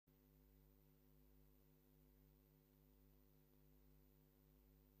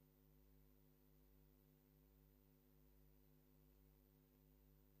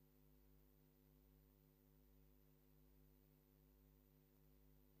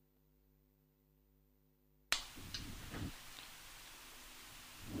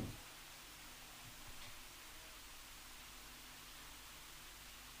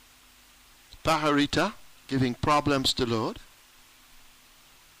Pajarita, giving problems to load.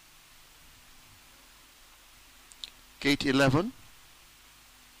 Gate 11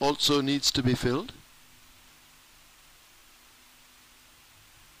 also needs to be filled.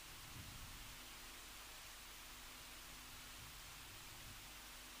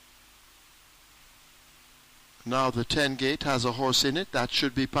 Now the 10 gate has a horse in it. That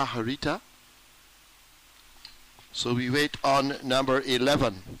should be Pajarita. So we wait on number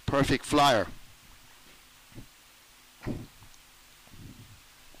 11, Perfect Flyer.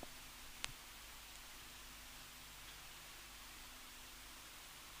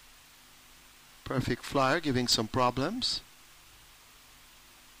 Perfect Flyer giving some problems.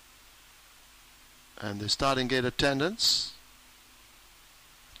 And the starting gate attendants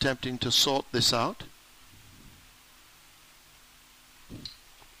attempting to sort this out.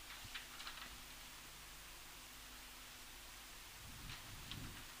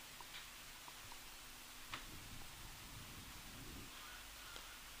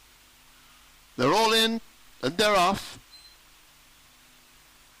 They're all in and they're off.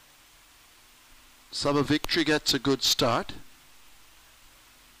 Summer Victory gets a good start.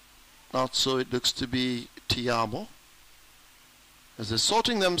 Not so it looks to be Tiamo. As they're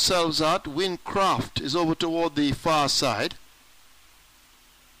sorting themselves out, Windcraft is over toward the far side.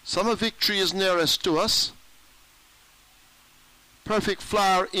 Summer Victory is nearest to us. Perfect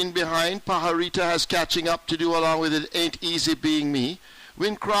Flyer in behind. Pajarita has catching up to do along with It Ain't Easy Being Me.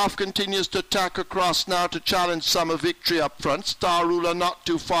 Windcraft continues to attack across now to challenge Summer Victory up front. Star Ruler not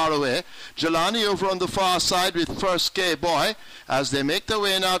too far away. Jelani over on the far side with First K Boy as they make their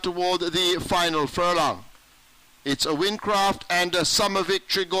way now toward the final furlong. It's a Windcraft and a Summer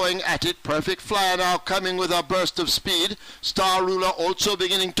Victory going at it. Perfect Flyer now coming with a burst of speed. Star Ruler also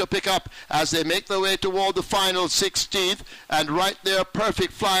beginning to pick up as they make their way toward the final 16th. And right there,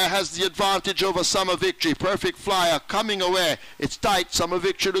 Perfect Flyer has the advantage over Summer Victory. Perfect Flyer coming away. It's tight. Summer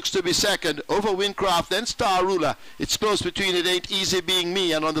Victory looks to be second. Over Windcraft, then Star Ruler. It's close between It Ain't Easy Being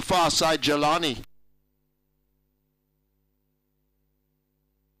Me and on the far side, Jelani.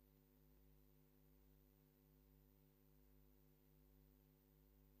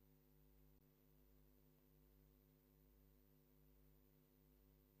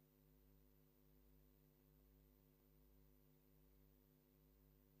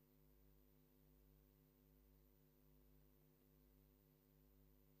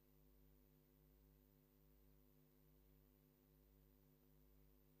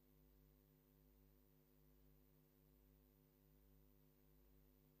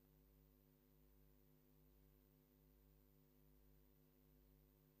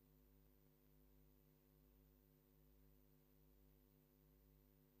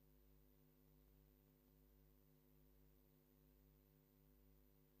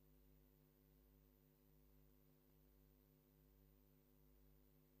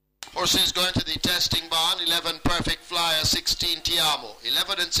 Horses going to the testing barn. 11 Perfect Flyer, 16 Tiamo.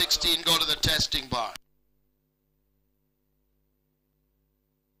 11 and 16 go to the testing barn.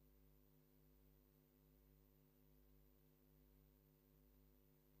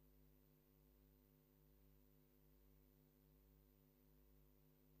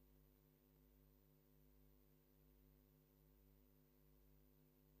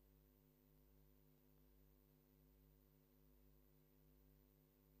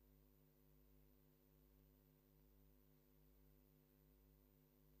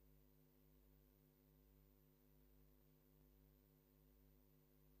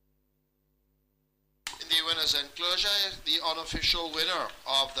 The winner's enclosure, the unofficial winner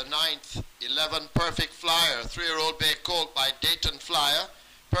of the 9th, 11 Perfect Flyer, 3-year-old bay colt by Dayton Flyer,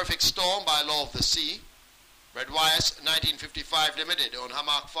 Perfect Storm by Law of the Sea, Red Wyas 1955 Limited on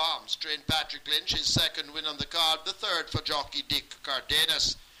Hammock Farms, trained Patrick Lynch, his second win on the card, the third for jockey Dick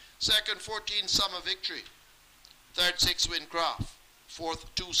Cardenas, second 14 Summer Victory, third 6 Windcraft,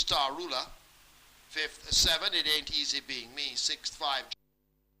 fourth 2 Star Ruler, fifth 7 It Ain't Easy Being Me, sixth 5